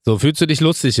So, fühlst du dich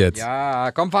lustig jetzt?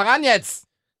 Ja, komm voran jetzt.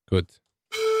 Gut.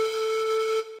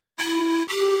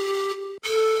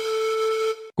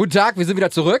 Guten Tag, wir sind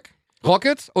wieder zurück.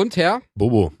 Rocket und Herr?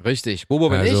 Bobo. Richtig, Bobo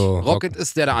bin Also, ich, Rocket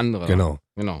ist der andere. Genau.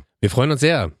 Genau. Wir freuen uns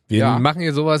sehr. Wir Ja. machen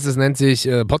hier sowas, das nennt sich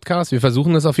Podcast. Wir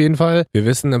versuchen es auf jeden Fall. Wir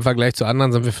wissen, im Vergleich zu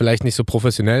anderen sind wir vielleicht nicht so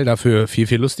professionell, dafür viel,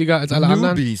 viel lustiger als alle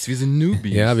anderen. Newbies, wir sind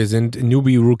Newbies. Ja, wir sind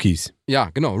Newbie-Rookies. Ja,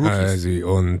 genau, Rookies. Alsi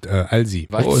und Alsi.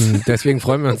 Was? Und deswegen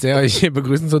freuen wir uns sehr, euch hier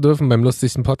begrüßen zu dürfen beim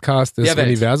lustigsten Podcast des Der Welt.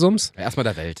 Universums. Erstmal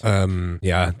der Welt.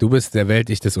 Ja, du bist der Welt,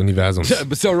 ich des Universums. Ja,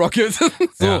 bist ja Rocket.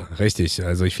 So. Ja, richtig.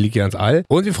 Also ich fliege hier ans All.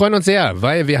 Und wir freuen uns sehr,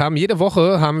 weil wir haben jede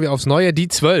Woche aufs Neue die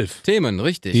 12. Themen,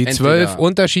 richtig. Die 12 Entweder-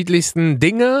 unterschiedlichsten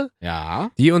Dinge, Ja.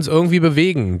 die uns irgendwie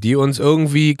bewegen, die uns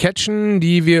irgendwie catchen,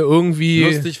 die wir irgendwie...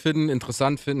 Lustig finden,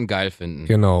 interessant finden, geil finden.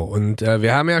 Genau. Und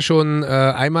wir haben ja schon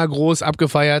einmal groß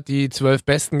abgefeiert die 12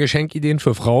 besten Geschenkideen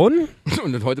für Frauen.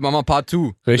 Und heute machen wir Part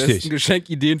 2. Richtig. Besten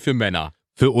Geschenkideen für Männer.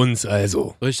 Für uns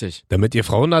also. Richtig. Damit ihr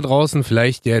Frauen da draußen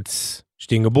vielleicht jetzt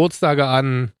stehen Geburtstage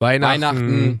an,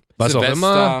 Weihnachten was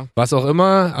Silvester. auch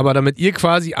immer, aber damit ihr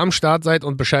quasi am Start seid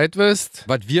und Bescheid wisst.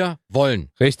 Was wir wollen.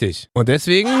 Richtig. Und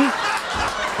deswegen,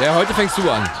 Ja, heute fängst du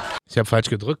an. ich habe falsch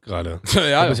gedrückt gerade.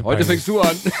 Ja, Ein bisschen heute peinlich. fängst du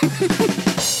an.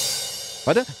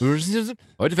 Warte.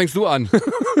 Heute fängst du an.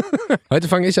 Heute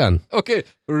fange ich an. Okay.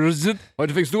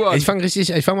 Heute fängst du an. Ich fange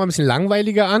mal ein bisschen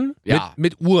langweiliger an. Ja.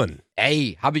 Mit Uhren.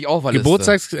 Ey, hab ich auch was.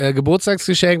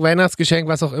 Geburtstagsgeschenk, Weihnachtsgeschenk,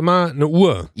 was auch immer, eine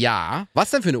Uhr. Ja. Was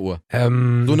denn für eine Uhr? So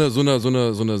Nee,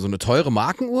 eine teure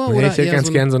Markenuhr? ich oder hätte eher ganz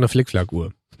so gern so eine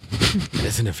Flickflack-Uhr. Das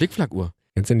ist eine Flickflack-Uhr.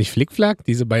 Kennst du nicht Flickflack?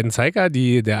 Diese beiden Zeiger,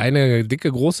 der eine dicke,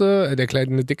 große, der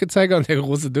kleine dicke Zeiger und der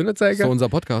große, dünne Zeiger? So unser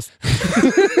Podcast.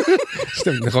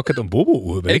 Stimmt, eine Rocket- und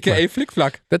Bobo-Uhr. A.k.a.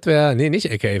 Flickflack. Das wäre, nee, nicht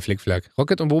a.k.a. Flickflack.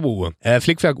 Rocket- und Bobo-Uhr.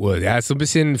 Flickflack-Uhr. Ja, ist so ein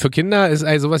bisschen für Kinder, ist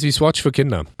also sowas wie Swatch für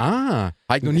Kinder. Ah,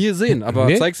 hab ich noch nie gesehen, aber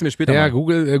Nee? zeig's mir später Ja, mal.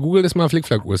 Google ist mal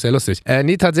Flickflack-Uhr, ist sehr lustig.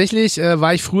 Nee, tatsächlich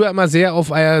war ich früher immer sehr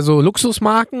auf so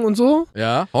Luxusmarken und so.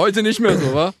 Ja, heute nicht mehr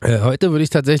so, wa? Heute würde ich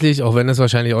tatsächlich, auch wenn es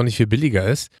wahrscheinlich auch nicht viel billiger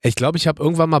ist, ich glaube, ich habe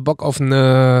irgendwann mal Bock auf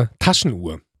eine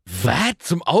Taschenuhr. Was?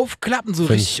 Zum Aufklappen? So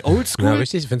richtig oldschool? Ja,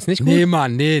 richtig, findest du nicht gut? Nee,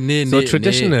 Mann, nee. So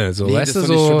traditional, so, nee, weißt das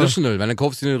du, ist doch so- nicht traditional, weil dann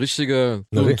kaufst du dir eine richtige,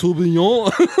 so Okay. ein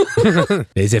Tourbillon.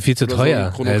 Der ist ja viel zu Oder so teuer.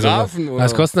 einen Chronographen oder-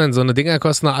 Was kosten denn so eine Dinger?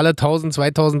 Kosten alle 1000,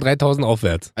 2000, 3000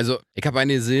 aufwärts. Also, ich habe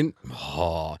eine gesehen,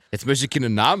 jetzt möchte ich keine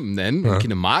Namen nennen, Ja.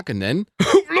 keine Marke nennen.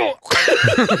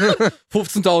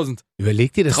 15.000.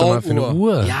 Überleg dir das doch mal für eine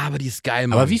Uhr. Ja, aber die ist geil,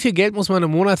 Mann. Aber wie viel Geld muss man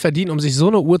im Monat verdienen, um sich so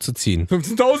eine Uhr zu ziehen?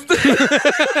 15.000?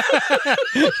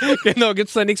 Genau,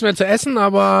 gibt's da nichts mehr zu essen,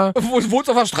 aber... Wohnst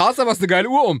auf der Straße, aber hast eine geile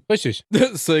Uhr um. Richtig.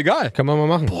 Das ist doch egal. Kann man mal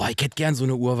machen. Boah, ich hätte gern so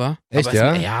eine Uhr, wa? Echt, aber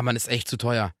ja? Ja, man, ist echt zu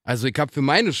teuer. Also ich habe für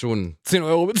meine schon 10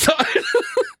 Euro bezahlt.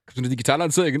 So eine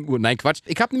Digitalanzeigenuhr. Nein, Quatsch.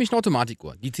 Ich habe nämlich eine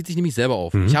Automatikuhr. Die zieht sich nämlich selber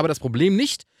auf. Ich habe das Problem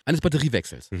nicht eines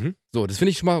Batteriewechsels. So, das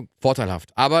finde ich schon mal vorteilhaft.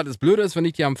 Aber das Blöde ist, wenn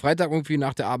ich die am Freitag irgendwie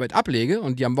nach der Arbeit ablege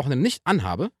und die am Wochenende nicht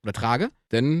anhabe oder trage,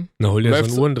 dann Na, hol dir so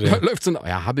einen Uhrendreher. läuft so ein...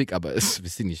 Ja, habe ich, aber es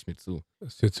wisst ihr nicht mit zu.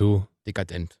 Ist dir zu...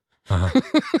 Dekadent. Aha.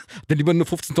 Dann lieber eine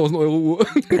 15.000 Euro Uhr.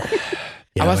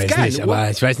 Ja, Aber ist weiß geil, nicht, oder? aber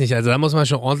ich weiß nicht, also da muss man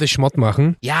schon ordentlich Schmott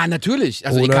machen. Ja, natürlich.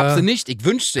 Also ich Oder- habe sie nicht. Ich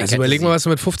wünschte, ich Also hätte überleg sie. mal, was du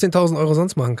mit 15.000 Euro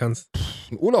sonst machen kannst.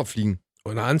 In Urlaub fliegen.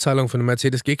 Oder eine Anzahlung für eine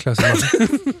Mercedes G-Klasse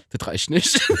machen. Das reicht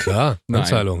nicht. Klar, Nein.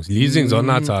 Anzahlung. Leasing,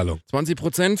 Sonderzahlung.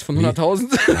 20% von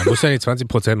 100.000? Ja, musst ja nicht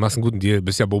 20%, machst einen guten Deal,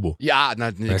 bist ja Bobo. Ja, na,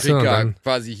 nee, Weißt krieg du, ja dann-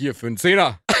 quasi hier für einen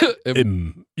Zehner.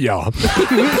 Ja.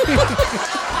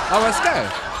 Aber ist geil.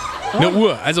 Eine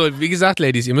Uhr. Also, wie gesagt,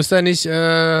 Ladies, ihr müsst da nicht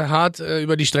hart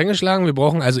über die Stränge schlagen. Wir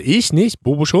brauchen, also ich nicht,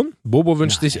 Bobo schon. Bobo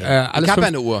wünscht sich alles Ich habe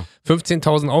eine Uhr.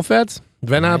 15.000 aufwärts,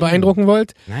 wenn ihr Nein. beeindrucken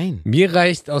wollt. Nein. Mir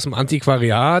reicht aus dem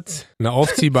Antiquariat eine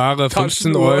aufziehbare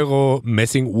 15 Taschenuhr. Euro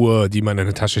Messinguhr, die man in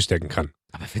eine Tasche stecken kann.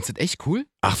 Aber findest du das echt cool?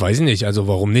 Ach, weiß ich nicht. Also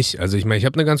warum nicht? Also ich meine, ich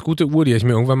habe eine ganz gute Uhr, die habe ich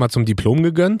mir irgendwann mal zum Diplom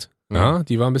gegönnt. Ja,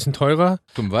 die war ein bisschen teurer.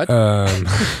 Zum was?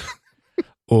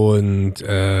 Und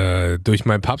durch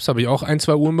meinen Paps habe ich auch 1,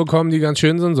 2 Uhren bekommen, die ganz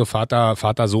schön sind. So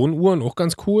Vater-Sohn-Uhren, auch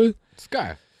ganz cool. Ist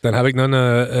geil. Dann habe ich noch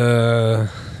eine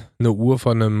Uhr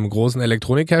von einem großen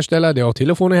Elektronikhersteller, der auch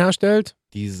Telefone herstellt.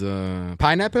 Diese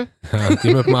Pineapple? Ja,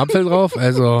 die mit dem Apfel drauf.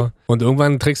 Also, und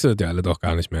irgendwann trägst du die alle doch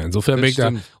gar nicht mehr. Insofern Das bin ich da.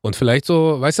 stimmt. Und vielleicht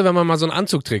so, weißt du, wenn man mal so einen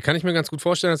Anzug trägt, kann ich mir ganz gut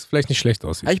vorstellen, dass es vielleicht nicht schlecht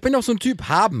aussieht. Ich bin auch so ein Typ.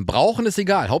 Haben. Brauchen ist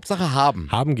egal. Hauptsache haben.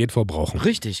 Haben geht vor Brauchen.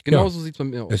 Richtig. Genauso sieht's bei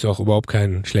mir aus. Ist auch überhaupt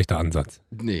kein schlechter Ansatz.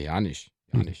 Nee, ja nicht.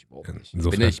 Ja nicht. Überhaupt nicht.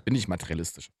 Insofern. Bin ich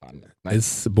materialistisch. Nein.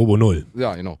 Ist Bobo 0.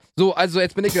 Ja, genau. So, also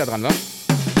jetzt bin ich wieder dran, wa?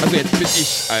 Also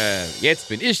jetzt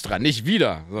bin ich dran, nicht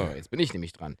wieder. So, jetzt bin ich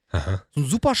nämlich dran. Aha. So einen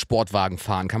Supersportwagen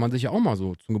fahren kann man sich ja auch mal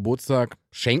so zum Geburtstag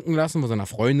schenken lassen von seiner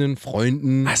Freundin,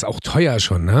 Freunden. Das ist auch teuer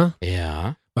schon, ne?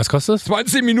 Ja. Was kostet es?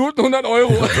 20 Minuten, 100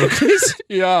 Euro. Wirklich?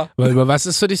 Ja. Weil über was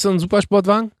ist für dich so ein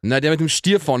Supersportwagen? Na, der mit dem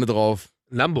Stier vorne drauf.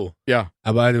 Lambo. Ja.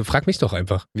 Aber frag mich doch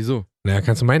einfach. Wieso? Naja,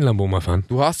 kannst du meinen Lambo mal fahren?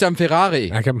 Du hast ja einen Ferrari.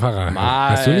 Ja, ich hab einen Ferrari. Mann.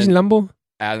 Hast du nicht einen Lambo?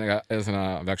 Er ist in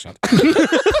einer Werkstatt.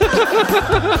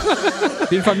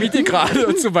 Den vermiete ich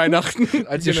gerade zu Weihnachten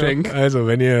als Geschenk. Also,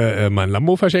 wenn ihr mal ein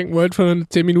Lambo verschenken wollt für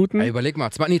 10 Minuten. Ey, überleg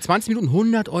mal, 20 Minuten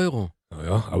 100 Euro.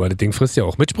 Ja, aber das Ding frisst ja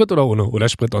auch mit Sprit oder ohne? Oder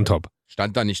Sprit on top?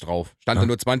 Stand da nicht drauf. Stand da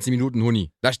nur 20 Minuten Huni.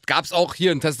 Da gab's auch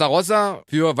hier einen Testarossa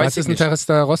für, Was ist ein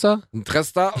Testarossa? Ein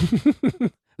Testa.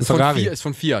 Ferrari. Ist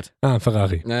von Fiat. Ah,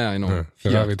 Ferrari. Ja, genau. Ja,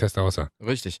 Ferrari Testarossa.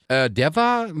 Richtig. Der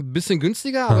war ein bisschen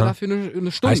günstiger, aber dafür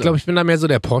eine Stunde. Ich glaube, ich bin da mehr so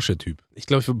der Porsche-Typ. Ich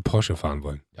glaube, ich würde einen Porsche fahren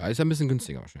wollen. Ja, ist ja ein bisschen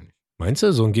günstiger wahrscheinlich. Meinst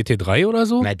du, so ein GT3 oder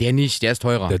so? Na, der nicht, der ist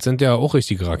teurer. Das sind ja auch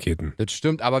richtige Raketen. Das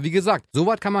stimmt, aber wie gesagt,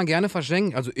 sowas kann man gerne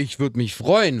verschenken. Also ich würde mich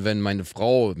freuen, wenn meine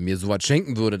Frau mir sowas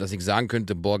schenken würde, dass ich sagen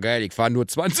könnte, boah geil, ich fahre nur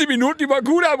 20 Minuten über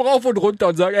Kudamm rauf und runter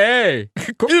und sage, ey,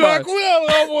 guck mal. Über Kudamm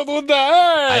rauf und runter,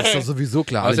 ey. Das ist doch sowieso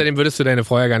klar. Außerdem würdest du deine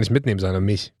Frau ja gar nicht mitnehmen, sondern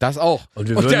mich. Das auch. Und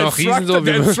wir würden noch wir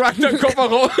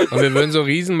würden so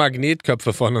riesen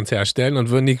Magnetköpfe von uns herstellen und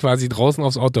würden die quasi draußen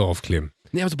aufs Auto aufkleben.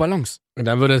 Nee, aber so Ballons. Und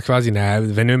dann würde es quasi,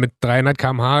 wenn wir mit 300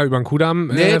 km/h über den Kudamm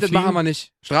Nee, das fliegen, machen wir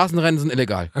nicht. Straßenrennen sind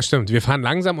illegal. Ach stimmt, wir fahren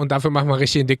langsam und dafür machen wir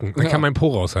richtig den Dicken. Dann kann mein Po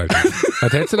raushalten.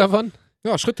 Was hältst du davon?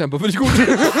 Ja, Schritttempo finde ich gut.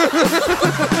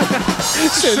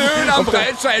 Schön am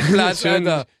Breitscheidplatz,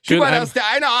 Alter. Guck mal, da ist der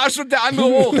eine Arsch und der andere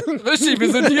hoch. Richtig,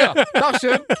 wir sind hier. Doch,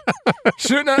 schön.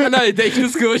 Schön an der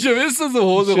Gedächtniskirche, wisst du, so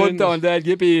Hose schön runter und dann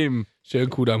gib ihm. Schön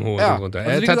Kudamm Hose runter.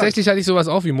 Also tatsächlich hatte ich sowas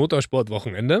auch wie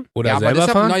Motorsportwochenende. Oder ja, selber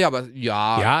fahren. Naja, aber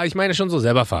ja. Ja, ich meine schon so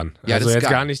selber fahren. Ja, also das ist jetzt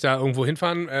geil. gar nicht da irgendwo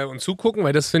hinfahren und zugucken,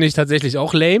 weil das finde ich tatsächlich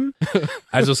auch lame.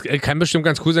 Also es kann bestimmt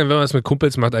ganz cool sein, wenn man das mit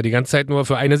Kumpels macht, aber die ganze Zeit nur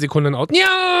für eine Sekunde ein Auto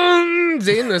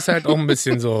sehen ist halt auch ein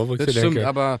bisschen so, wo ich das so stimmt, denke.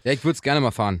 aber ja, ich würde es gerne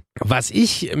mal fahren. Was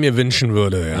ich mir wünschen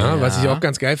würde, was ich auch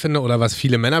ganz geil finde oder was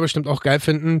viele Männer bestimmt auch geil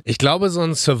finden, ich glaube so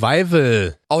ein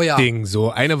Survival-Ding,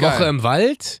 so eine Woche im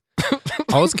Wald.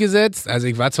 Ausgesetzt. Also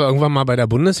ich war zwar irgendwann mal bei der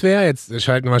Bundeswehr, jetzt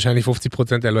schalten wahrscheinlich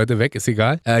 50% der Leute weg, ist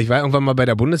egal. Ich war irgendwann mal bei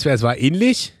der Bundeswehr, es war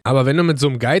ähnlich, aber wenn du mit so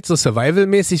einem Guide so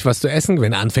Survival-mäßig was zu essen,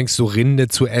 wenn du anfängst so Rinde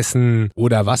zu essen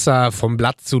oder Wasser vom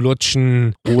Blatt zu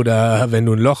lutschen oder wenn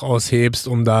du ein Loch aushebst,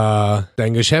 um da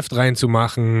dein Geschäft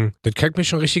reinzumachen, das kann ich mir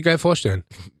schon richtig geil vorstellen.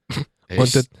 Echt?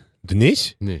 Und das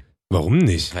nicht? Nee. Warum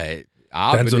nicht? Weil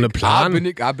dann so eine Plan. Bin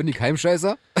ich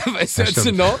Heimscheißer? Weißt du jetzt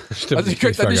stimmt. genau? Stimmt, Also ich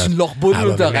könnte da nicht ein Loch buddeln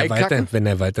aber und da reinkacken. wenn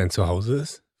der Wald dein Zuhause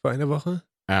ist für eine Woche?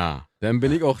 Ja, dann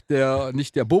bin ich auch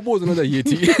nicht der Bobo, sondern der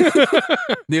Yeti.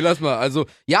 Nee, lass mal. Also,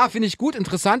 ja, finde ich gut,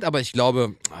 interessant, aber ich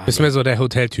glaube... Bist mir so der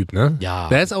Hoteltyp, ne? Ja.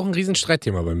 Da ist auch ein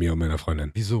Riesenstreitthema bei mir und meiner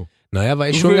Freundin. Wieso? Naja,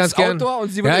 weil ich schon ganz gern... Outdoor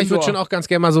und sie Ja, ich Indoor. würde schon auch ganz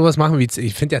gerne mal sowas machen, wie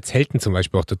ich finde ja Zelten zum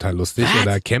Beispiel auch total lustig. Was?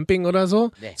 Oder Camping oder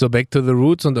so. Nee. So back to the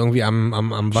roots und irgendwie am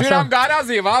Wasser. Schön am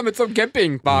Gardasee, war mit so einem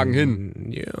Campingwagen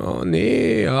hin. Ja,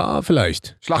 nee, ja,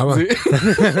 vielleicht. Schlachtensee.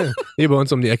 Nee, bei uns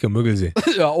um die Ecke, Müggelsee.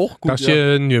 Ja, auch gut.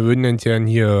 Taschen, wir würden dann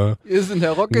hier... Wir sind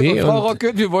Herr Rocket Nee, und Frau und-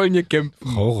 Rocket, wir wollen hier campen.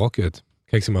 Frau Rocket.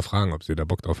 Kann ich sie mal fragen, ob sie da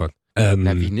Bock drauf hat.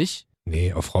 Na, wie nicht?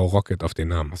 Nee, auf Frau Rocket, auf den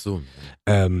Namen. Ach so.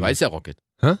 Ähm, Weiß ja Rocket.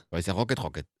 Hä? Weiß ja Rocket.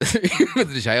 Wenn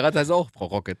sie dich heiratet, heißt auch Frau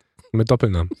Rocket. Mit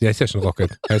Doppelnamen. Die heißt ja schon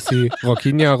Rocket. Heißt sie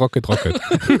Rockinia Rocket.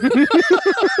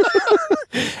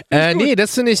 Nee,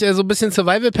 das finde ich so ein bisschen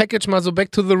Survival-Package, mal so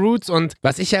back to the roots. Und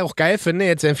was ich ja auch geil finde,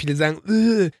 jetzt werden viele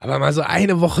sagen, aber mal so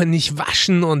eine Woche nicht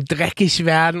waschen und dreckig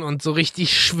werden und so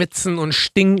richtig schwitzen und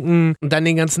stinken und dann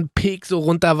den ganzen Pek so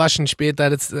runterwaschen später.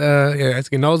 Das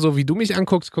ist genauso, wie du mich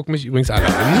anguckst, guck mich übrigens alle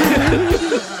an.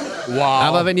 Wow.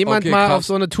 Aber wenn jemand mal auf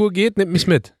so eine Tour geht, nimmt mich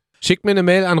mit. Schickt mir eine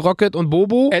Mail an Rocket und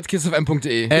Bobo.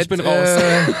 @kissfm.de. Ich bin raus.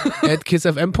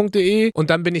 @kissfm.de und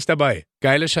dann bin ich dabei.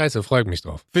 Geile Scheiße, freut mich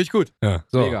drauf. Finde ich gut. Ja,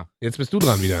 so. Mega. Jetzt bist du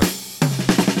dran wieder.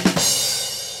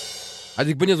 Also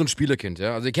ich bin ja so ein Spielekind,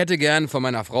 ja. Also ich hätte gern von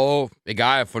meiner Frau,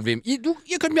 egal von wem, ihr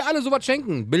könnt mir alle sowas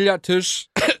schenken. Billardtisch,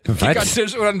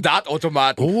 Kickertisch oder einen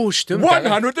Dartautomat. Oh, stimmt.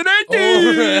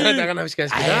 180! Daran habe ich gar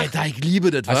nicht gedacht. Alter, ich liebe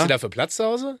das, Hast wa? du dafür Platz zu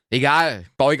Hause? Egal,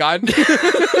 bau ich an.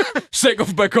 Steck auf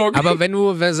den Balkon. Aber wenn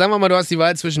du, sagen wir mal, du hast die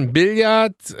Wahl zwischen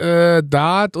Billard,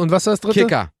 Dart und was ist das dritte?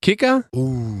 Kicker. Kicker?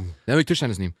 Dann will ich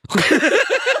Tischtennis nehmen.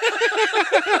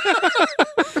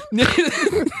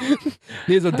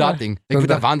 Nee, so ein Dart-Ding. Ich würde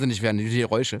da wahnsinnig werden, die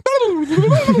Geräusche.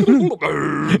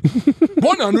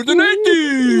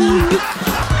 180!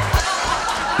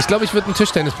 Ich glaube, ich würde eine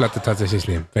Tischtennisplatte tatsächlich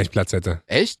nehmen, wenn ich Platz hätte.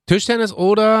 Echt? Tischtennis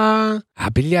oder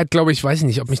Billard, glaube ich, weiß ich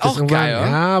nicht, ob mich das auch irgendwann... geil, oder?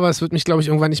 Ja, aber es wird mich, glaube ich,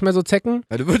 irgendwann nicht mehr so zecken.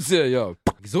 Ja, du würdest ja.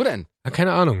 Wieso denn?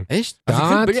 Keine Ahnung. Echt?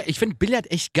 Also ich finde Billard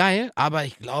echt geil, aber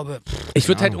ich glaube... Ich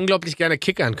würde halt unglaublich gerne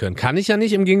kickern können. Kann ich ja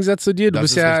nicht im Gegensatz zu dir. Du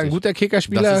bist ja ein guter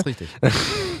Kickerspieler. Das ist richtig.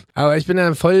 Aber ich bin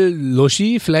ja voll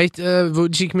Luschi. Vielleicht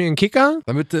wünsche ich mir einen Kicker.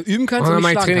 Damit du üben kannst und dann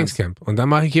mache ich Trainingscamp. Und dann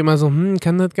mache ich immer so,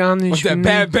 kann das gar nicht. Und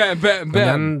dann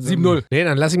bam. 7-0. Nee,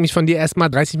 dann lasse ich mich von dir erstmal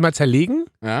 30 Mal zerlegen.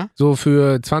 Ja. So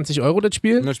für 20 Euro das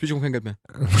Spiel. Und dann spiele ich um kein Geld mehr.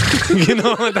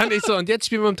 Genau, und dann ich so, und jetzt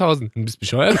spielen wir um 1000. Du bist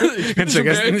bescheuert. Kannst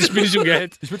vergessen, ich spiele nicht um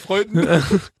Geld. Ich mit Freunden.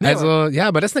 Also, ja,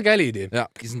 aber das ist eine geile Idee. Ja,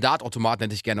 diesen Dartautomaten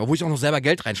hätte ich gerne, wo ich auch noch selber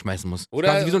Geld reinschmeißen muss.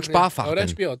 Oder wie so ein Sparfach. Oder ein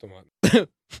Spielautomat.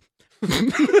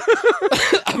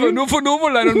 Aber nur von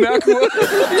Novoline und Merkur.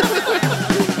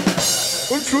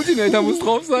 Und Fruitinator muss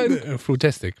drauf sein.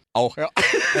 Fruitastic. Auch, ja.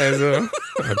 Also,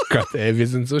 oh Gott, ey, wir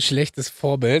sind so schlechtes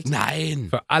Vorbild. Nein.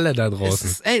 Für alle da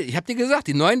draußen. Ey, ich hab dir gesagt,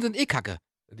 die Neuen sind kacke.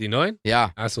 Die Neuen?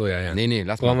 Ja. Achso, ja. Nee,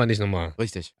 lass mal. Brauchen wir nicht nochmal.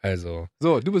 Richtig. Also.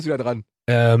 So, du bist wieder dran.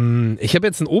 Ich habe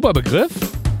jetzt einen Oberbegriff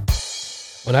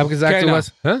und habe gesagt, Kellner.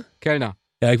 sowas. Hä? Kellner.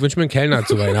 Ja, ich wünsche mir einen Kellner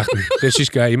zu Weihnachten.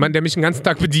 Richtig geil. Jemand, der mich den ganzen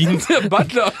Tag bedient.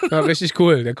 Butler. Ja, richtig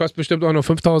cool. Der kostet bestimmt auch nur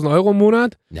 5.000 Euro im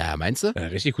Monat. Ja, meinst du? Ja,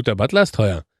 richtig guter Butler ist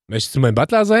teuer. Möchtest du mein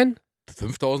Butler sein?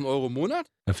 5.000 Euro im Monat?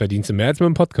 Dann verdienst du mehr als mit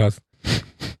dem Podcast.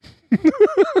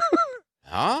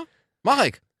 Ja, mach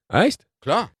ich. Echt?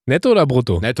 Klar. Netto oder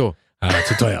brutto? Netto. Ah,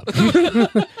 zu teuer.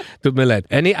 Tut mir leid.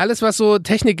 Nee, alles, was so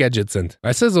Technik-Gadgets sind.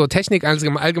 Weißt du, so Technik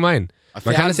allgemein.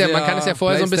 Man kann es ja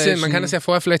vorher so ein bisschen, man kann es ja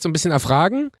vorher vielleicht so ein bisschen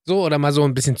erfragen, so, oder mal so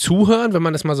ein bisschen zuhören, wenn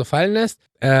man das mal so fallen lässt.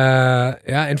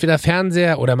 Ja, entweder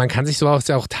Fernseher oder man kann sich sowas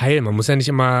ja auch teilen. Man muss ja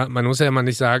immer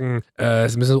nicht sagen,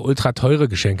 es müssen so ultra teure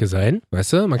Geschenke sein,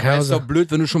 weißt du? Man kann ist doch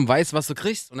blöd, wenn du schon weißt, was du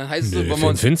kriegst und dann heißt es, wollen wir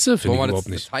uns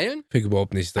teilen? Finde ich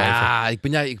überhaupt nicht.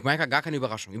 Ich mag ja gar keine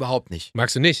Überraschung, überhaupt nicht.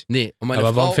 Magst du nicht? Nee. Und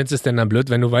aber warum findest du es denn dann blöd,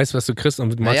 wenn du weißt, was du kriegst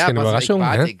und du magst keine Überraschung?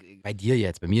 Bei dir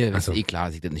jetzt, bei mir ist eh klar,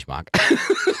 dass ich das nicht mag.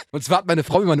 Und zwar hat meine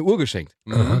Frau mir mal eine Uhr geschenkt.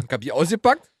 Ich hab die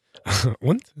ausgepackt.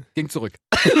 Und? Ging zurück.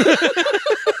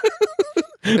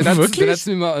 Wirklich? Dann hat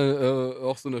sie mir mal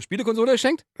auch so eine Spielekonsole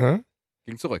geschenkt.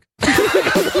 Ging zurück. Du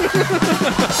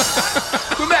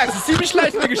merkst, es ist ziemlich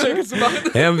leicht, mir Geschenke zu machen.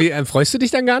 Ja, und wie, freust du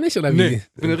dich dann gar nicht? Oder wie? Nee,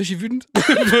 ich bin ja richtig wütend.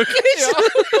 Wirklich? Ja.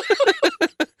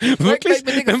 Wirklich?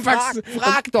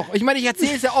 Frag doch. Ich meine, ich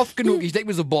erzähle es ja oft genug. Ich denke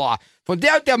mir so, boah, von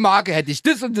der und der Marke hätte ich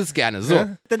das und das gerne. So,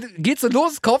 dann geht's so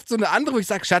los, kauft so eine andere, wo ich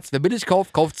sage, Schatz, wer billig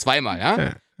kauft, kauft zweimal,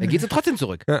 ja? Dann geht sie trotzdem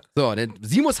zurück. Ja. So,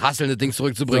 sie muss hasseln, das Ding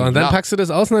zurückzubringen. So, und dann packst du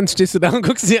das aus und dann stehst du da und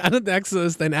guckst sie an und merkst, das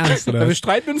ist dein Ernst, oder? Wir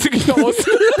streiten uns wirklich noch aus.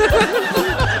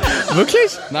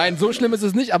 Wirklich? Nein, so schlimm ist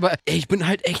es nicht, aber ich bin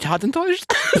halt echt hart enttäuscht.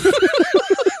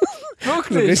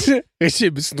 Wirklich?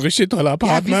 Bist ein richtig toller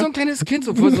Partner. Ja, wie so ein kleines Kind.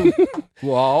 So,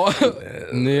 wow.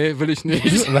 Nee, will ich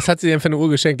nicht. Was hat sie denn für eine Uhr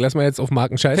geschenkt? Lass mal jetzt auf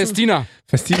Marken scheißen. Festina.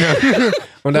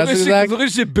 Und da hast du gesagt... So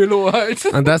richtig Billo halt.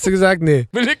 Und da hast du gesagt, nee.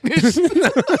 Will ich nicht.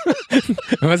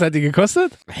 Und was hat die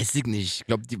gekostet? Weiß ich nicht. Ich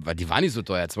glaube, die war nicht so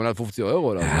teuer. 250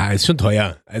 Euro oder so. Ja, ist schon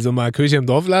teuer. Also mal Kirche im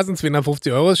Dorf lassen,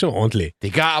 250 Euro ist schon ordentlich.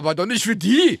 Digga, aber doch nicht für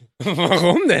die.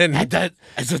 Warum denn? Ja,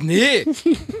 nee.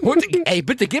 Und, ey,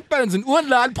 bitte gebt mal in so einen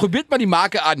Uhrenladen, probiert mal die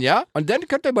Marke an, ja? Und dann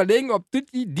könnt ihr überlegen, ob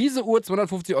diese Uhr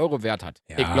 250 Euro wert hat.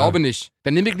 Ja. Ich glaube nicht.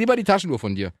 Dann nehme ich lieber die Taschenuhr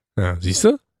von dir. Ja, siehst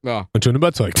du? Ja. Und schon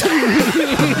überzeugt.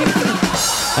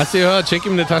 Hast du gehört? Schenk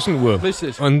ihm eine Taschenuhr.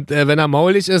 Richtig. Und wenn er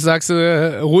maulig ist, sagst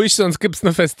du, ruhig, sonst gibt's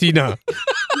eine Festina.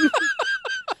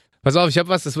 Pass auf, ich hab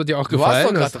was, das wird dir auch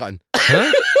gefallen. Du warst doch gerade dran. Hä?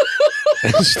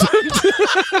 Stimmt.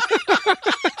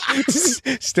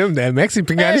 Stimmt, Max, ich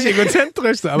bin gar nicht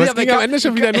egozentrisch, aber es ging am Ende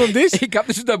schon wieder nur um dich. Ich hab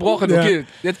dich unterbrochen, okay,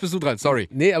 jetzt bist du dran, sorry.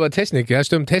 Nee, aber Technik, ja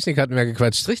stimmt, Technik hatten wir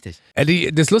gequatscht. Richtig.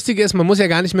 Das Lustige ist, man muss ja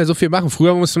gar nicht mehr so viel machen.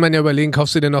 Früher musste man ja überlegen,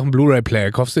 kaufst du dir noch einen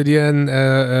Blu-ray-Player, kaufst du dir einen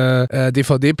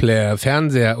DVD-Player,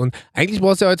 Fernseher und eigentlich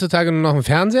brauchst du ja heutzutage nur noch einen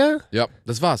Fernseher. Ja,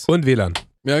 das war's. Und WLAN.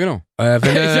 Ja, genau. Ich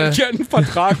hätte gerne einen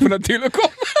Vertrag von der Telekom.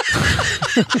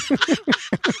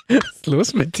 Was ist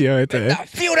los mit dir heute, ey?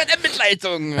 400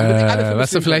 Mbit-Leitung. Was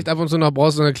du vielleicht ab und zu noch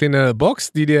brauchst, so eine kleine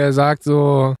Box, die dir sagt,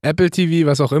 so Apple TV,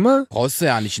 was auch immer. Brauchst du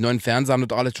ja nicht. Die neuen Fernseher haben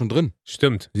das alles schon drin.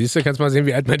 Stimmt. Siehst du, kannst mal sehen,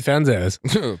 wie alt mein Fernseher ist.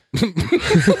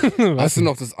 Hast du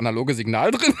noch das analoge Signal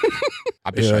drin?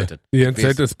 Abgeschaltet. Die ganze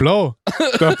Zeit ist blau.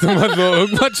 Dachte mal so,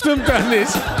 irgendwas stimmt da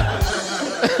nicht.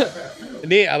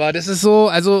 Nee, aber das ist so,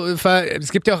 also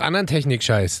es gibt ja auch anderen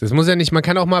Technik-Scheiß. Das muss ja nicht, man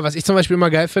kann auch mal, was ich zum Beispiel immer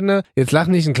geil finde, jetzt lach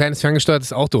nicht, ein kleines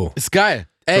ferngesteuertes Auto. Ist geil.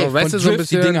 Ey, so, weißt von du, so ein Drift,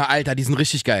 bisschen, die Dinger, Alter, die sind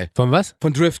richtig geil. Von was?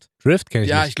 Von Drift. Drift kenn ich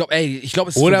nicht. Ja, ich glaube,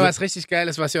 es ist oder was richtig geil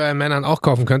ist, was ihr euren Männern auch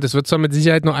kaufen könnt. Es wird zwar mit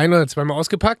Sicherheit nur ein- oder zweimal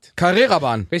ausgepackt.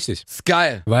 Carrera-Bahn. Richtig. Ist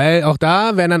geil. Weil auch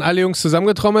da werden dann alle Jungs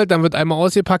zusammengetrommelt, dann wird einmal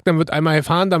ausgepackt, dann wird einmal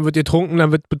gefahren, dann wird getrunken,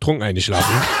 dann wird betrunken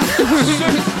eingeschlafen.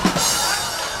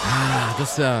 Ah,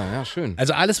 das ist ja schön.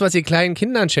 Also alles, was ihr kleinen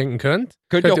Kindern schenken könnt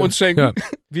Könnt ihr auch uns schenken. Ja.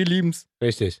 Wir lieben's.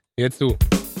 Richtig. Jetzt du.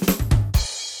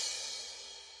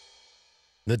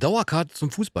 Eine Dauerkarte zum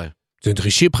Fußball. Sind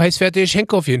richtige preiswerte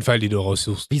Geschenke auf jeden Fall, die du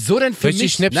raussuchst. Wieso denn für Richtig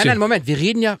mich? Schnäppchen. Nein, Moment, wir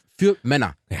reden ja für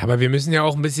Männer. Ja, aber wir müssen ja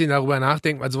auch ein bisschen darüber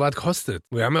nachdenken, was sowas kostet.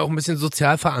 Wir haben ja auch ein bisschen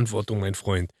Sozialverantwortung, mein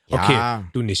Freund. Ja. Okay,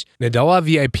 du nicht. Eine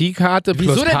Dauer-VIP-Karte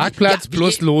plus Wieso denn? Parkplatz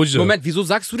plus Loge. Moment, wieso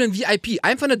sagst du denn VIP?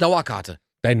 Einfach eine Dauerkarte.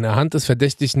 Deine Hand ist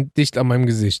verdächtig dicht an meinem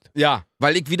Gesicht. Ja,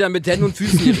 weil ich wieder mit Händen und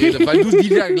Füßen hier rede, weil du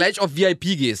wieder gleich auf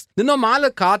VIP gehst. Eine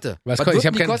normale Karte. Was ich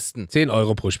wird die kosten? 10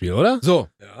 Euro pro Spiel, oder? So.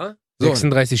 Ja. So.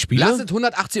 36 Spiele? Lass es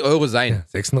 180 € sein. Ja,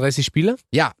 36 Spiele?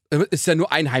 Ja, ist ja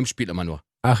nur ein Heimspiel immer nur.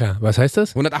 Ach ja, was heißt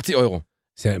das? 180 €.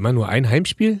 Ist ja immer nur ein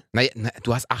Heimspiel? Naja,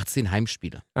 du hast 18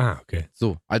 Heimspiele. Ah, okay.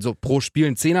 So, also pro Spiel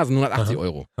ein Zehner sind 180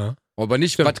 €. Aha. Aber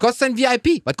nicht, was kostet denn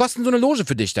VIP? Was kostet denn so eine Loge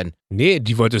für dich denn? Nee,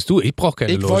 die wolltest du. Ich brauche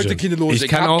keine Loge. Ich wollte keine Loge.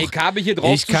 Ich habe hier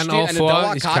drauf ich kann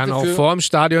auch vor dem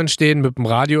Stadion stehen mit dem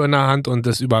Radio in der Hand und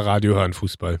das über Radio hören,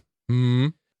 Fußball.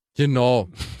 Mhm. Genau.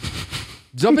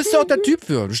 So bist du auch der Typ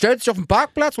für. Du stellst dich auf den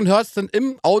Parkplatz und hörst dann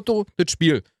im Auto das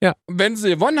Spiel. Ja. Und wenn sie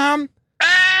gewonnen haben,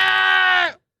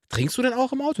 trinkst du denn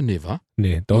auch im Auto? Nee, wa?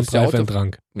 Nee, don't drive and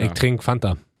drunk. Ja. Ich trinke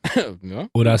Fanta. Ja.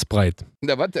 Oder Sprite.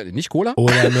 Na, was? Nicht Cola?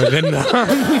 Oder Mirinda.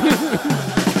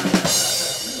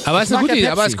 Aber ist eine gute Idee,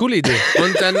 aber ist eine coole Idee.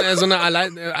 Und dann so eine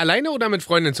alleine oder mit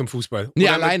Freundin zum Fußball? Nee,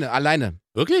 oder alleine.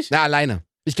 Wirklich? Na, alleine.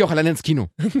 Ich gehe auch alleine ins Kino.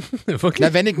 Wirklich?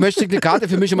 Na, wenn ich möchte, eine Karte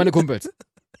für mich und meine Kumpels.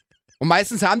 Und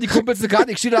meistens haben die Kumpels eine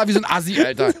Karte, ich stehe da wie so ein Assi,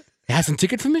 Alter. Ja, hast du ein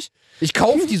Ticket für mich? Ich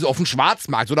kaufe die so auf dem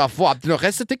Schwarzmarkt oder davor. Habt ihr noch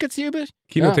Reste-Tickets hier übrig?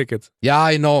 Kinotickets.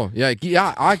 Ja, genau. Ja, gehe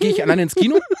ich alleine ins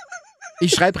Kino.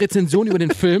 Ich schreibe Rezensionen über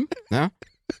den Film. Ja.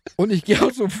 Und ich gehe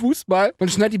auch zum Fußball und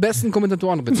schneide die besten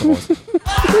Kommentatorenwitze raus.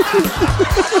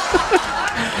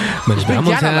 Meine Damen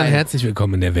und Herren, herzlich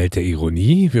willkommen in der Welt der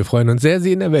Ironie. Wir freuen uns sehr,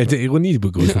 Sie in der Welt der Ironie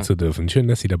begrüßen zu dürfen. Schön,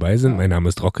 dass Sie dabei sind. Mein Name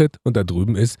ist Rocket und da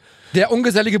drüben ist... Der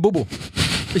ungesellige Bobo.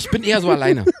 Ich bin eher so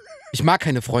alleine. Ich mag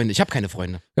keine Freunde. Ich habe keine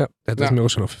Freunde. Ja, das ist mir auch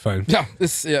schon aufgefallen. Ja,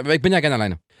 ich bin ja gerne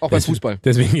alleine. Auch beim Fußball.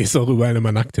 Deswegen gehst du auch überall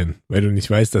immer nackt hin. Weil du nicht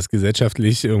weißt, dass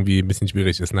gesellschaftlich irgendwie ein bisschen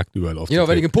schwierig ist, nackt überall aufzutreten. Ja,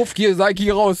 wenn ich im Puff gehe, sage ich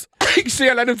hier raus. Ich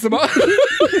stehe alleine im Zimmer.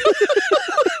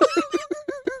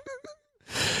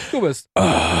 Du bist.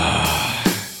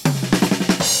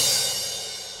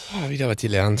 Wieder was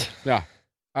gelernt. Ja,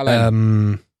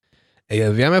 alleine.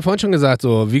 Wir haben ja vorhin schon gesagt,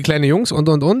 so wie kleine Jungs und.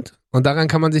 Und daran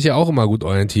kann man sich ja auch immer gut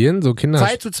orientieren. So Kinder.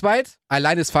 Zeit zu zweit,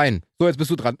 allein ist fein. So, jetzt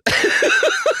bist du dran.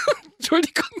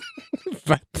 Entschuldigung.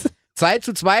 Was? Zeit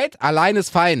zu zweit, allein ist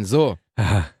fein. So.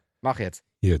 Aha. Mach jetzt.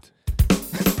 Gut.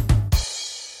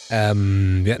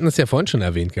 Wir hatten es ja vorhin schon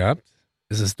erwähnt gehabt.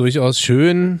 Es ist durchaus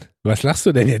schön. Was lachst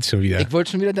du denn jetzt schon wieder? Ich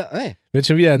wollte schon wieder Ey. Willst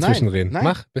schon wieder dazwischen reden? Nein,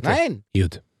 Mach, bitte. Nein.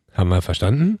 Gut. Haben wir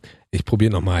verstanden? Ich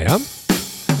probiere nochmal, ja?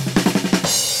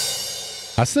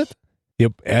 Hast du?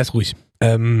 Jupp, er ist ruhig.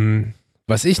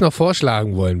 Was ich noch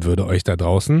vorschlagen wollen würde euch da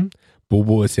draußen,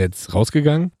 Bobo ist jetzt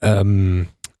rausgegangen,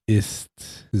 ist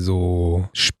so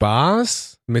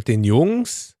Spaß mit den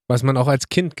Jungs, was man auch als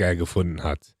Kind geil gefunden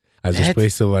hat. Also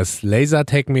sprich sowas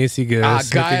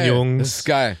Lasertag-mäßiges mit den Jungs. Das ist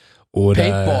geil.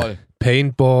 Oder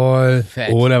Paintball.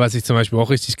 Fett. Oder was ich zum Beispiel auch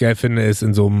richtig geil finde, ist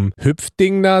in so einem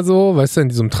Hüpfding da so, weißt du, in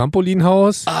diesem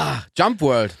Trampolinhaus. Jump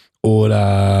World.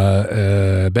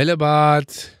 Oder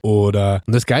Bällebad oder...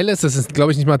 Und das Geile ist, das ist,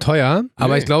 glaube ich, nicht mal teuer.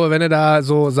 Aber ich glaube, wenn du da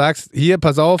so sagst, hier,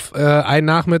 pass auf, ein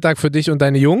Nachmittag für dich und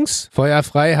deine Jungs,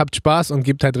 feuerfrei, habt Spaß und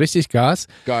gebt halt richtig Gas.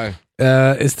 Geil.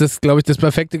 Ist das, glaube ich, das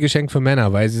perfekte Geschenk für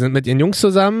Männer, weil sie sind mit ihren Jungs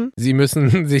zusammen, sie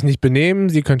müssen sich nicht benehmen,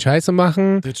 sie können Scheiße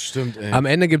machen. Das stimmt, ey. Am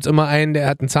Ende gibt es immer einen, der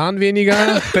hat einen Zahn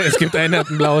weniger, es gibt einen, der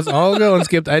hat ein blaues Auge und es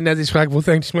gibt einen, der sich fragt, wo ist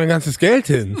eigentlich mein ganzes Geld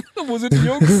hin? Wo sind die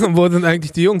Jungs? Und wo sind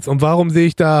eigentlich die Jungs? Und warum sehe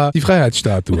ich da die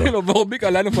Freiheitsstatue? Genau, warum bin ich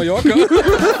alleine auf Mallorca?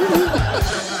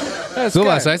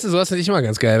 Sowas, weißt du, sowas finde ich immer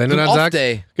ganz geil. Wenn du dann sagst,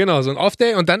 Off-Day. Genau, so ein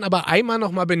Off-Day und dann aber einmal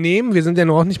nochmal benehmen, wir sind ja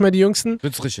nur auch nicht mehr die Jüngsten.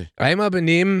 Das ist richtig. Einmal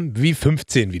benehmen wie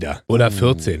 15 wieder oder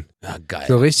 14. Ja, geil.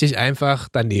 So richtig einfach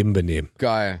daneben benehmen.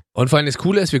 Geil. Und vor allem das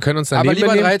Coole ist, wir können uns daneben benehmen.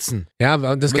 Aber lieber 13. Ja,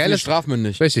 und das Geile ist,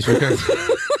 strafmündig. richtig,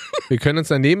 wir können uns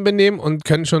daneben benehmen und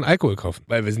können schon Alkohol kaufen,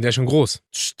 weil wir sind ja schon groß.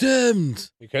 Stimmt.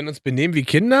 Wir können uns benehmen wie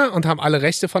Kinder und haben alle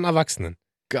Rechte von Erwachsenen.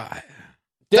 Geil.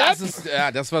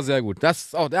 Das war sehr gut. Das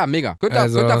ist auch, mega. Könnt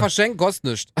ihr verschenken, kostet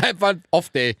nichts. Einfach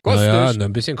Off-Day. Kostet nichts.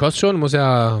 Ein bisschen kostet schon, muss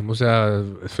ja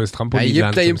fürs Trampolin.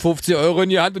 Gibt er ihm 50 € in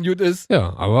die Hand und gut ist.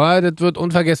 Ja, aber das wird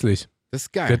unvergesslich. Das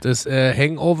ist geil. Das ist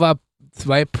Hangover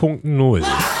 2.0.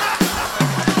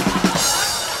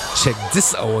 Check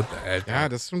this out, Alter. Ja,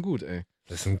 das ist schon gut, ey.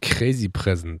 Das ist ein crazy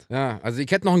Present. Ja, also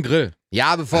ich hätte noch einen Grill.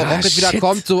 Ja, bevor Rocket wieder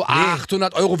kommt, so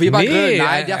 800 € Weber-Grill.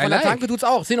 Nein, der von der Tanke tut's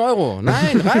auch. 10 €.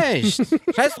 Nein, reicht.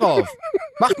 Scheiß drauf.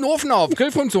 Macht einen Ofen auf.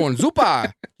 Grillfunktion.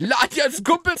 Super. Lad dir als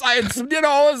Kumpels ein zu dir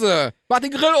nach Hause. Mach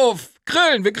den Grill auf.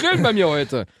 Grillen. Wir grillen bei mir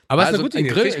heute. Aber also, ist eine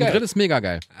gute Idee. Ein Grill ist mega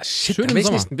geil. Shit, schön im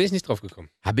Sommer. Bin ich nicht drauf gekommen.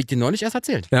 Hab ich dir neulich erst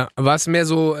erzählt. Ja, war es mehr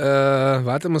so,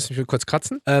 warte, muss ich mich kurz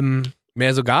kratzen.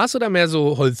 Mehr so Gas oder mehr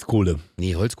so Holzkohle?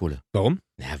 Nee, Holzkohle. Warum?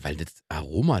 Ja, weil das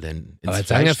Aroma denn. Aber jetzt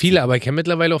sagen ja viele, aber ich kenne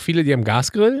mittlerweile auch viele, die haben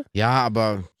Gasgrill. Ja,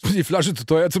 aber die Flasche zu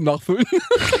teuer zum Nachfüllen.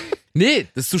 Nee,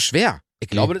 das ist zu schwer. Ich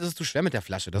glaube, das ist zu schwer mit der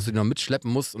Flasche, dass du die noch mitschleppen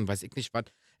musst und weiß ich nicht was.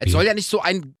 Es soll ja nicht so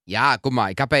ein. Ja, guck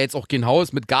mal, ich habe ja jetzt auch kein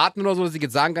Haus mit Garten oder so, dass ich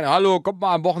jetzt sagen kann: Hallo, kommt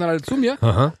mal am Wochenende zu mir.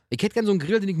 Aha. Ich hätte gerne so einen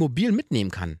Grill, den ich mobil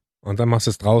mitnehmen kann. Und dann machst du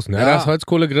es draußen. Ja, das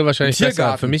Kohlegrill wahrscheinlich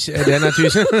besser. Für mich der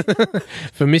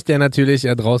natürlich,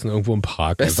 draußen irgendwo im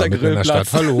Park. Besser mitten in der Stadt.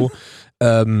 Grillplatz. Hallo.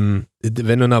 Wenn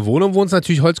du in einer Wohnung wohnst,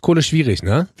 natürlich Holzkohle schwierig,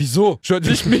 ne? Wieso? Stört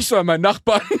nicht mich, sondern meinen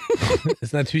Nachbarn.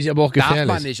 Ist natürlich aber auch gefährlich.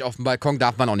 Darf man nicht. Auf dem Balkon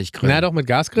darf man auch nicht grillen. Na doch, mit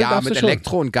Gasgrill darfst du schon. Ja, mit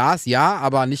Elektro und Gas, ja,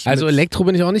 aber nicht Also mit... Elektro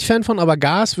bin ich auch nicht Fan von, aber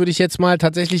Gas würde ich jetzt mal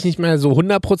tatsächlich nicht mehr so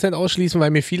 100% ausschließen, weil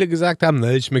mir viele gesagt haben,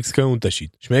 ne, schmeckst keinen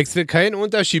Unterschied. Schmeckst du keinen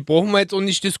Unterschied, brauchen wir jetzt auch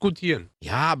nicht diskutieren.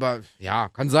 Ja, aber, ja,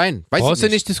 kann sein. Brauchst du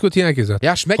nicht diskutieren, hat gesagt.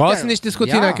 Ja, schmeckt Brauchst du nicht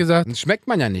diskutieren, hat gesagt. Dann schmeckt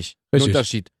man ja nicht. Richtig. Den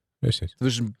Unterschied. Richtig.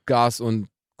 Zwischen Gas und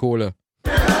Kohle.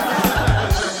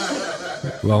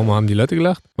 Warum haben die Leute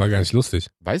gelacht? War gar nicht lustig.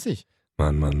 Weiß ich.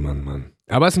 Mann.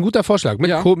 Aber ist ein guter Vorschlag.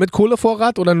 Mit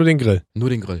Kohlevorrat oder nur den Grill? Nur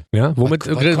den Grill. Ja, womit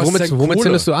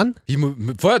zündest du an? Wie,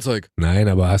 mit Feuerzeug? Nein,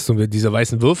 aber hast du diese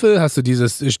weißen Würfel? Hast du diese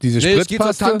Spritzpaste? Ich geh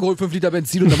zur Tank, hol 5 Liter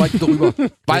Benzin und dann mach ich drüber.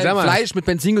 Weil Fleisch mit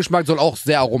Benzingeschmack soll auch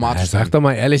sehr aromatisch sein. Sag doch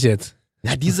mal ehrlich jetzt.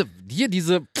 Ja, diese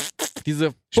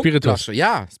Spiritus.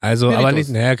 Ja. Also, Spiritus. aber nicht,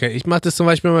 naja, okay. Ich mach das zum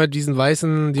Beispiel mal mit diesen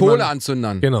weißen...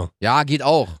 Kohleanzündern. Genau. Ja, geht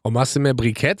auch. Und machst du mehr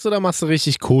Briketts oder machst du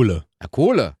richtig Kohle? Ja,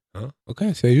 Kohle. Ja,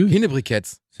 okay, ist ja gut. Keine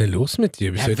Briketts. Was ist denn los mit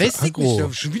dir? Bist Ja, du jetzt weiß ich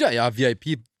nicht. Schon wieder, ja,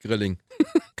 VIP-Grilling.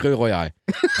 Grill Royal.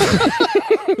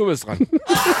 Du bist dran.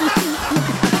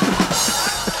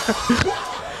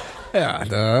 Ja,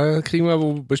 da kriegen wir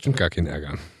wohl bestimmt gar keinen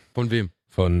Ärger. Von wem?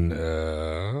 Von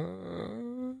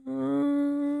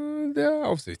der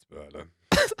Aufsichtsbehörde.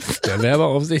 Der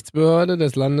Werbeaufsichtsbehörde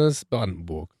des Landes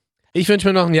Brandenburg. Ich wünsche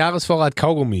mir noch einen Jahresvorrat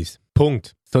Kaugummis.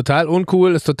 Punkt. Ist total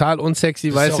uncool, ist total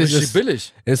unsexy, weiß ich. Ist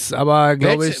billig. Ist aber,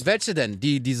 glaube ich... Welche denn?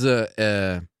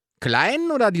 Diese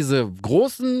kleinen oder diese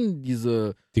großen?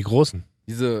 Die großen.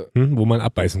 Wo man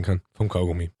abbeißen kann vom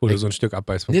Kaugummi. Oder so ein Stück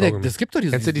abbeißt vom Kaugummi. Das gibt doch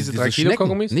diese. Kennst du diese 3 Kilo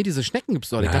Kaugummis? Nee, diese Schnecken gibt's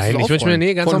doch. Nein, ich wünsche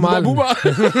mir, ganz normale.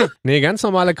 Ganz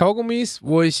normale Kaugummis,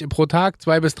 wo ich pro Tag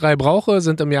 2 bis 3 brauche,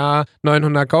 sind im Jahr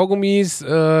 900 Kaugummis.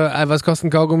 Was kostet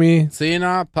ein Kaugummi?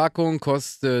 10er Packung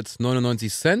kostet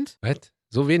 99 Cent. Was?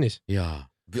 So wenig? Ja.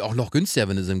 Auch noch günstiger,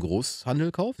 wenn du sie im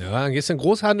Großhandel kaufst. Ja, dann gehst du in den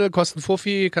Großhandel, kostet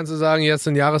Fuffi, kannst du sagen, jetzt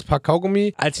ein Jahrespack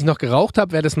Kaugummi. Als ich noch geraucht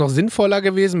habe, wäre das noch sinnvoller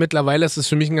gewesen. Mittlerweile ist es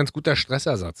für mich ein ganz guter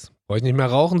Stressersatz. Brauche ich nicht mehr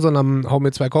rauchen, sondern hau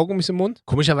mir 2 Kaugummis im Mund.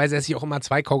 Komischerweise esse ich auch immer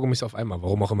 2 Kaugummis auf einmal,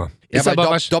 warum auch immer. Ja, ist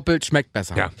aber doppelt schmeckt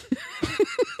besser. Ja.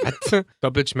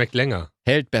 Doppelt schmeckt länger.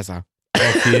 Hält besser.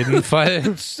 Auf jeden Fall.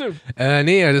 Stimmt.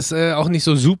 Nee, das ist auch nicht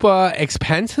so super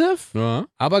expensive, ja.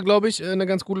 Aber glaube ich eine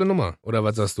ganz coole Nummer. Oder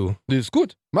was sagst du? Nee, ist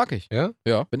gut. Mag ich. Ja?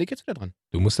 Ja, bin ich jetzt wieder dran.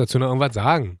 Du musst dazu noch irgendwas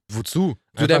sagen. Wozu?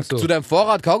 Zu deinem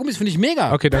Vorrat Kaugummis finde ich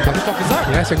mega. Okay, danke. Hab ich doch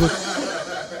gesagt. Ja, ist ja gut.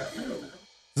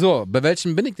 So, bei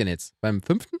welchem bin ich denn jetzt? Beim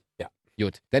 5.? Ja.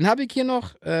 Gut. Dann habe ich hier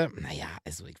noch,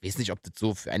 also ich weiß nicht, ob das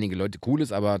so für einige Leute cool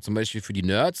ist, aber zum Beispiel für die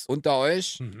Nerds unter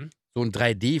euch so ein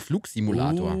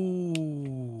 3D-Flugsimulator.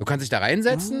 Du kannst dich da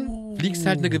reinsetzen, fliegst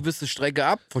halt eine gewisse Strecke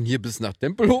ab, von hier bis nach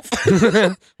Tempelhof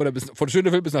oder von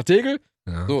Schönefeld bis nach Tegel.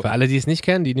 Ja. So. Für alle, die es nicht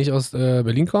kennen, die nicht aus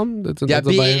Berlin kommen. Das sind ja, also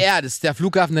BER, das ist der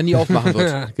Flughafen, der nie aufmachen wird.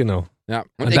 Ja, genau. Ja.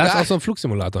 Und da ist auch so ein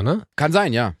Flugsimulator, ne? Kann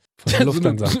sein, ja. Von der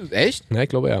Lufthansa. Echt? Ne, ich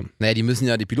glaube ja. Naja, die müssen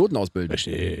ja die Piloten ausbilden.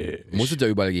 Richtig. Muss es ja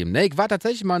überall geben. Ne, ich war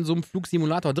tatsächlich mal in so einem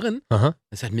Flugsimulator drin. Aha.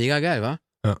 Das ist halt mega geil, wa?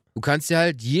 Ja. Du kannst dir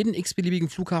halt jeden x-beliebigen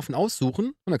Flughafen aussuchen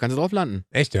und dann kannst du drauf landen.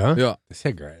 Echt, ja? Ja. Das ist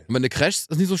ja geil. Und wenn du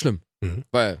crashst, ist nicht so schlimm.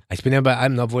 Weil ich bin ja bei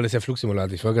allem, obwohl das ja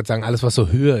Flugsimulator. Ich wollte gerade sagen, alles, was so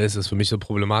höher ist für mich so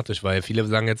problematisch, weil viele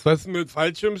sagen jetzt, was ist mit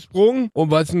Fallschirmsprung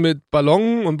und was ist mit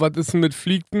Ballon und was ist mit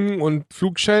Fliegen und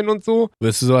Flugschein und so?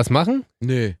 Wirst du sowas machen?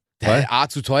 nee. A,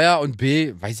 zu teuer und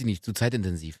B, weiß ich nicht, zu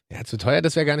zeitintensiv. Ja, zu teuer,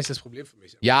 das wäre gar nicht das Problem für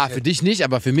mich. Ja, für dich nicht,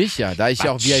 aber für mich ja, da ich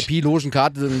ja auch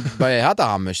VIP-Logenkarte bei Hertha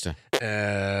haben möchte.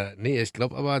 Nee, ich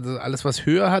glaube aber, alles, was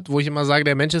Höhe hat, wo ich immer sage,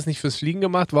 der Mensch ist nicht fürs Fliegen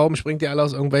gemacht, warum springt ihr alle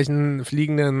aus irgendwelchen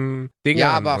fliegenden Dingen?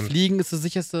 Ja, aber Fliegen ist das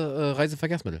sicherste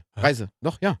Reiseverkehrsmittel.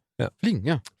 Doch, ja. Fliegen,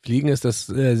 ja. Fliegen ist das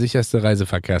sicherste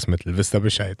Reiseverkehrsmittel, wisst ihr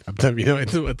Bescheid. Habt ihr wieder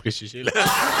so was richtig gelernt.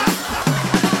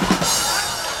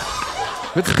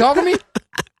 Willst du Kaugummi?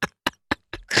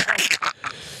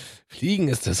 Fliegen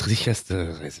ist das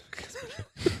sicherste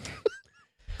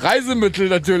Reisemittel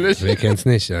natürlich. Wer kennt's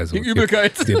nicht? Also, gegen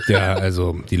Übelkeit. Es gibt ja,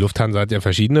 also die Lufthansa hat ja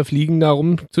verschiedene Fliegen da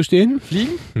rumzustehen.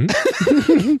 Fliegen?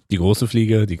 Die große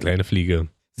Fliege, die kleine Fliege.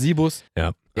 Siebus.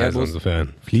 Ja, also Airbus.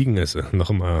 insofern, Fliegen ist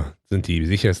noch immer, sind die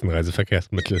sichersten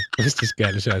Reiseverkehrsmittel. Richtig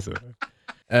geile Scheiße.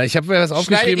 Ich habe mir was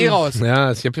aufgeschrieben. Raus.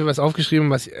 Ja, ich habe mir was aufgeschrieben,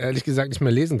 was ich ehrlich gesagt nicht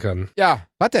mehr lesen kann. Ja,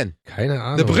 was denn? Keine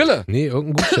Ahnung. Eine Brille? Nee,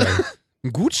 irgendein Gutschein.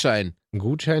 Ein Gutschein? Ein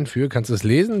Gutschein für, kannst du es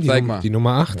lesen? Zeig mal. Die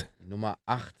Nummer 8. Nummer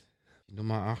 8.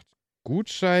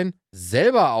 Gutschein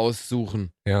selber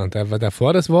aussuchen. Ja, und da war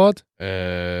davor das Wort?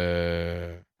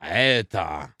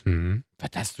 Alter. Mhm. Was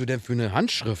hast du denn für eine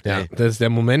Handschrift, Ja, ey? das ist der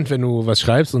Moment, wenn du was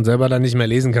schreibst und selber dann nicht mehr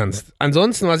lesen kannst.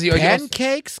 Ansonsten, was ich euch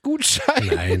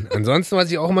Pancakes-Gutschein? Nein. Ansonsten, was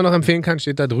ich auch immer noch empfehlen kann,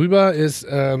 steht da drüber, ist,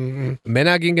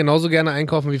 Männer gehen genauso gerne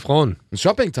einkaufen wie Frauen. Ein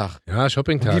Shoppingtag. Ja,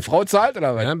 Shoppingtag. Die Frau zahlt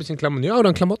oder was? Ja, ein bisschen Klamotten. Ja, oder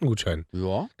ein Klamottengutschein.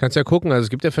 Ja. Kannst ja gucken. Also es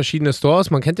gibt ja verschiedene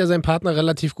Stores. Man kennt ja seinen Partner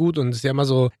relativ gut und es ist ja immer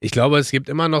so, ich glaube, es gibt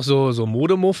immer noch so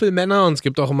Modemuffelmänner und es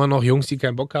gibt auch immer noch Jungs, die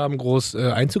keinen Bock haben, groß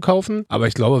einzukaufen. Aber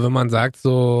ich glaube, wenn man sagt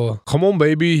so, come on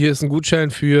baby, hier ist ein Gutschein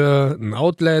für ein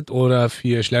Outlet oder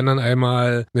wir schlendern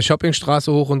einmal eine Shoppingstraße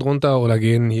hoch und runter oder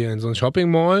gehen hier in so ein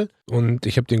Shopping-Mall und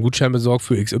ich habe den Gutschein besorgt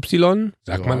für XY,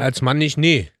 sagt man als Mann nicht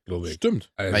nee, glaube ich. Stimmt.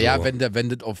 Also, Naja, wenn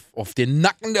das auf den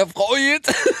Nacken der Frau geht,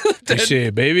 dann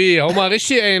richtig, Baby, hau mal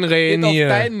richtig einen rein geht auf hier.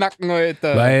 deinen Nacken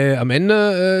heute. Weil am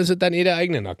Ende ist es dann der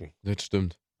eigene Nacken. Das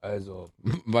stimmt. Also.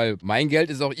 Weil mein Geld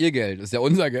ist auch ihr Geld, ist ja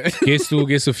unser Geld. Gehst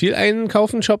du viel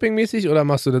einkaufen, shoppingmäßig, oder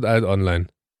machst du das alles online?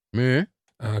 Nö.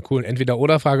 Ah, cool.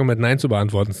 Entweder-oder-Frage mit Nein zu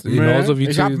beantworten. Genauso wie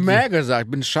ich habe mehr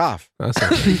gesagt, bin scharf. Achso.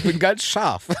 Ich bin ganz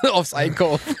scharf aufs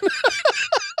Einkaufen.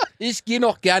 Ich gehe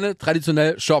noch gerne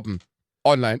traditionell shoppen.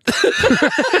 Online.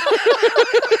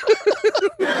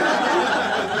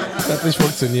 Das hat nicht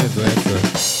funktioniert. So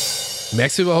jetzt.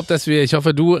 Merkst du überhaupt, dass ich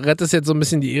hoffe, du rettest jetzt so ein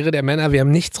bisschen die Ehre der Männer, wir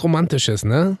haben nichts Romantisches,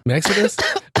 ne? Merkst du das?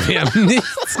 Wir haben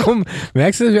nichts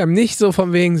merkst du, wir haben nicht so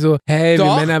von wegen so, hey,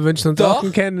 Doch, wir Männer wünschen uns doch, auch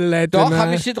ein Candlelight-Dinner. Doch,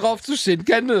 habe ich hier drauf zu stehen.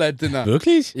 Candlelight-Dinner.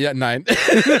 Wirklich? Ja, nein.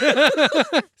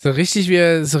 So richtig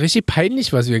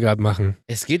peinlich, was wir gerade machen.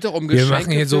 Es geht doch um Wir Geschenke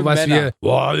machen hier sowas für Männer. wie,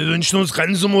 wir wünschen uns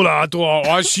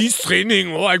Rennsimulator, Schießtraining,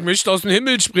 ich möchte aus dem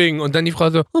Himmel springen. Und dann die Frau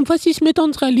so, und was ist mit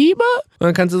unserer Liebe? Und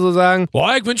dann kannst du so sagen,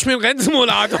 ich wünsche mir einen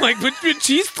Rennsimulator, ich wünsche mir ein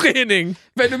Schießtraining.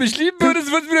 Wenn du mich lieben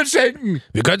würdest, würdest du mir das schenken.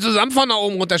 Wir können zusammen von da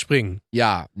oben runterspringen.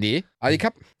 Ja, nee. Aber ich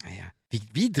hab,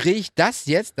 wie drehe ich das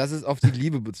jetzt, dass es auf die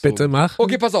Liebe bezogen? Bitte mach.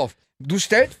 Okay, pass auf. Du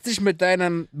stellst dich mit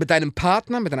deinem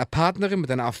Partner, mit deiner Partnerin, mit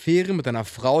deiner Affäre, mit deiner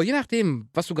Frau, je nachdem,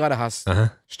 was du gerade hast,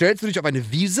 stellst du dich auf eine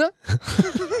Wiese.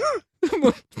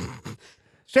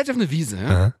 Stellst dich auf eine Wiese, ja?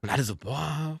 Aha. Und alle so,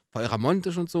 boah, voll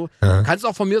romantisch und so. Aha. Kannst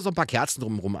auch von mir so ein paar Kerzen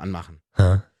drumherum anmachen.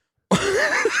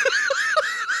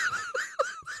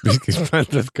 Bin ich gespannt,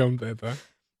 was kommt, Alter.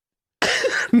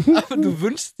 Aber du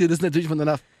wünschst dir das natürlich von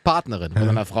deiner Partnerin, von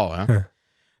deiner Frau, ja?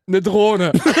 Eine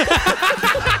Drohne.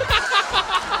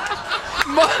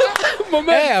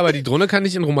 Moment. Hey, aber die Drohne kann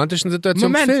ich in romantischen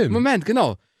Situationen filmen. Moment,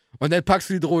 genau. Und dann packst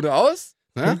du die Drohne aus,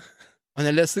 ne? Und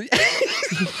dann lässt du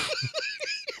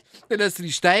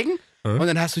die, steigen und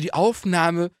dann hast du die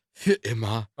Aufnahme für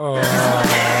immer. Oh.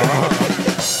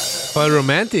 Voll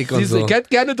romantic und so. Ich hätte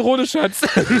gerne Drohne, Schatz.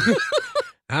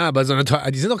 Aber so eine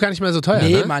die sind doch gar nicht mehr so teuer,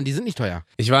 Nee, ne? Mann, die sind nicht teuer.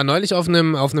 Ich war neulich auf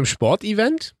einem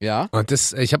Sportevent. Ja. Und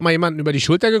ich habe mal jemanden über die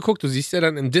Schulter geguckt. Du siehst ja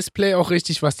dann im Display auch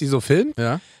richtig, was die so filmen.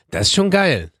 Ja. Das ist schon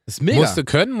geil. Das ist mega. Musst du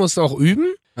können, musst du auch üben.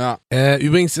 Ja.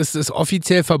 Übrigens ist es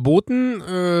offiziell verboten,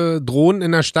 Drohnen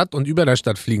in der Stadt und über der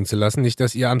Stadt fliegen zu lassen. Nicht,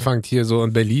 dass ihr anfangt, hier so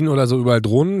in Berlin oder so überall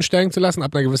Drohnen steigen zu lassen.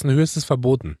 Ab einer gewissen Höhe ist es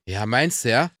verboten. Ja, meinst du,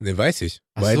 ja? Ne, weiß ich.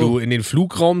 Ach Weil so. du in den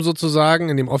Flugraum sozusagen,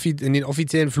 in den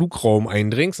offiziellen Flugraum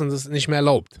eindringst und das ist nicht mehr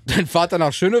erlaubt. Dein Vater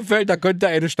nach Schönefeld, da könnte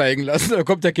er eine steigen lassen. Da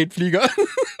kommt der Flieger.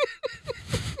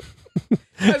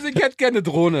 Also ich hätte gerne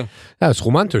Drohne. Ja, ist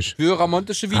romantisch. Für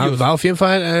romantische Videos. War auf jeden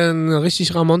Fall ein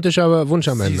richtig romantischer Wunsch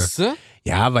am Ende. Siehste?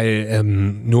 Ja, weil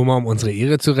nur mal um unsere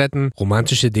Ehre zu retten,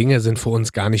 romantische Dinge sind für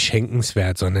uns gar nicht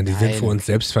schenkenswert, sondern die sind für uns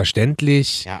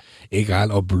selbstverständlich. Ja. Egal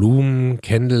ob Blumen,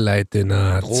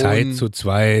 Candlelight-Dinner, Drohnen. Zeit zu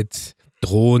zweit,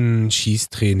 Drohnen,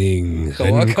 Schießtraining,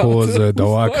 Dauerkarte, Rennkurse, Fußball.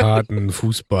 Dauerkarten,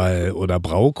 Fußball oder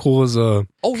Braukurse.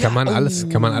 Oh, Kann man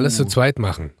alles zu zweit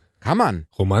machen. Kann man.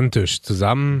 Romantisch.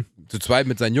 Zusammen Zu zweit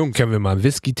mit seinen Jungs. können wir mal ein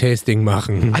Whisky-Tasting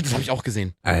machen. Ah, das habe ich auch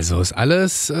gesehen. Also ist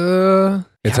alles,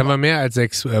 jetzt haben wir mehr als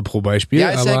 6 pro Beispiel.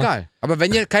 Ja, ist aber ja egal. Aber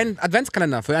wenn ihr keinen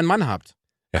Adventskalender für einen Mann habt,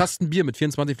 Kasten Bier mit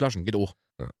 24 Flaschen, geht hoch.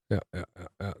 Ja.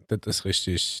 Das ist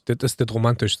richtig. Das ist das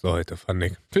Romantischste heute, fand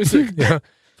ich. Physik. Ja.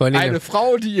 Vor allen Dingen, Eine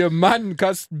Frau, die ihrem Mann einen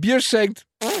Kasten Bier schenkt.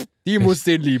 Die muss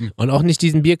den lieben. Und auch nicht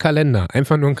diesen Bierkalender,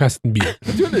 einfach nur ein Kasten Bier.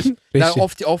 Natürlich. Da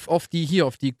auf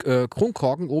die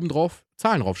Kronkorken oben drauf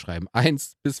Zahlen draufschreiben.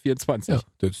 1 bis 24. Ja,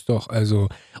 das ist doch, also.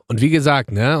 Und wie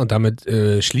gesagt, ne, und damit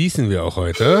schließen wir auch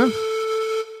heute.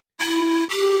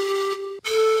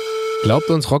 Glaubt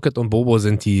uns, Rocket und Bobo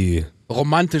sind die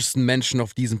romantischsten Menschen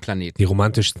auf diesem Planeten. Die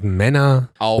romantischsten Männer.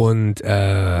 Auch. Und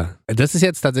das ist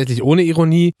jetzt tatsächlich ohne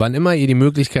Ironie. Wann immer ihr die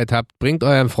Möglichkeit habt, bringt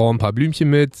euren Frauen ein paar Blümchen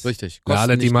mit. Richtig.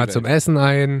 Ladet die mal zum Essen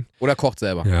ein. Oder kocht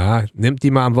selber. Ja, nehmt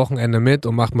die mal am Wochenende mit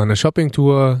und macht mal eine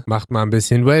Shoppingtour. Macht mal ein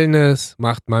bisschen Wellness.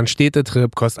 Macht mal einen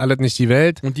Städtetrip. Kostet alles nicht die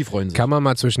Welt. Und die freuen sich. Kann man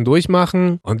mal zwischendurch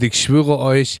machen. Und ich schwöre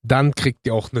euch, dann kriegt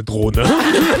ihr auch eine Drohne.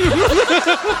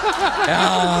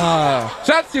 Ja.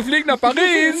 Schatz, wir fliegen nach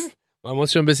Paris. Man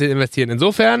muss schon ein bisschen investieren.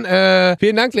 Insofern,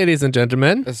 vielen Dank, Ladies and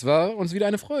Gentlemen. Es war uns wieder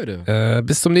eine Freude.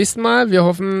 Bis zum nächsten Mal. Wir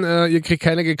hoffen, ihr kriegt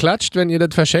keine geklatscht, wenn ihr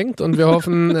das verschenkt. Und wir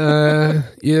hoffen,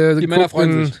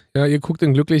 ihr guckt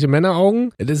in glückliche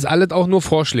Männeraugen. Das ist alles auch nur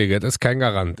Vorschläge. Das ist kein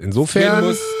Garant.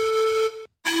 Insofern.